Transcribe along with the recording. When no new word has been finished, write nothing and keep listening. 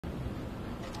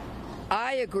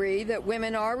I agree that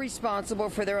women are responsible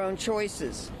for their own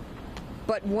choices.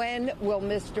 But when will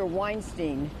Mr.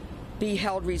 Weinstein be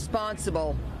held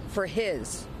responsible for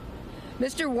his?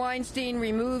 Mr. Weinstein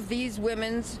removed these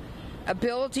women's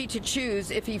ability to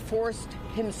choose if he forced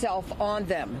himself on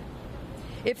them.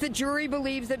 If the jury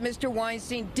believes that Mr.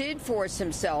 Weinstein did force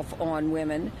himself on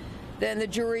women, then the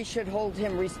jury should hold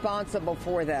him responsible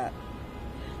for that.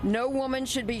 No woman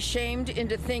should be shamed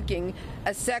into thinking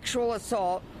a sexual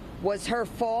assault was her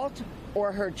fault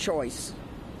or her choice.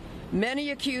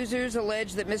 Many accusers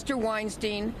allege that Mr.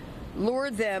 Weinstein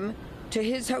lured them to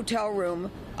his hotel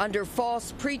room under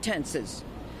false pretenses,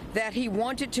 that he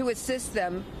wanted to assist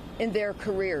them in their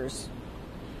careers.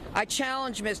 I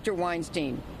challenge Mr.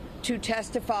 Weinstein to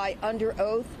testify under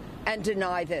oath and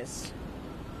deny this.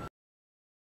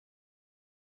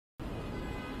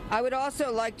 I would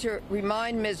also like to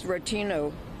remind Ms.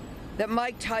 Rotunno that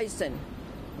Mike Tyson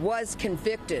was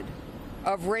convicted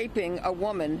of raping a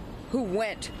woman who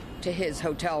went to his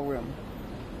hotel room.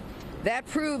 That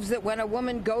proves that when a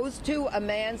woman goes to a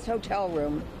man's hotel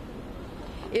room,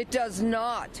 it does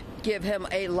not give him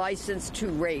a license to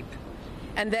rape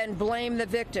and then blame the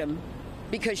victim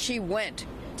because she went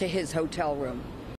to his hotel room.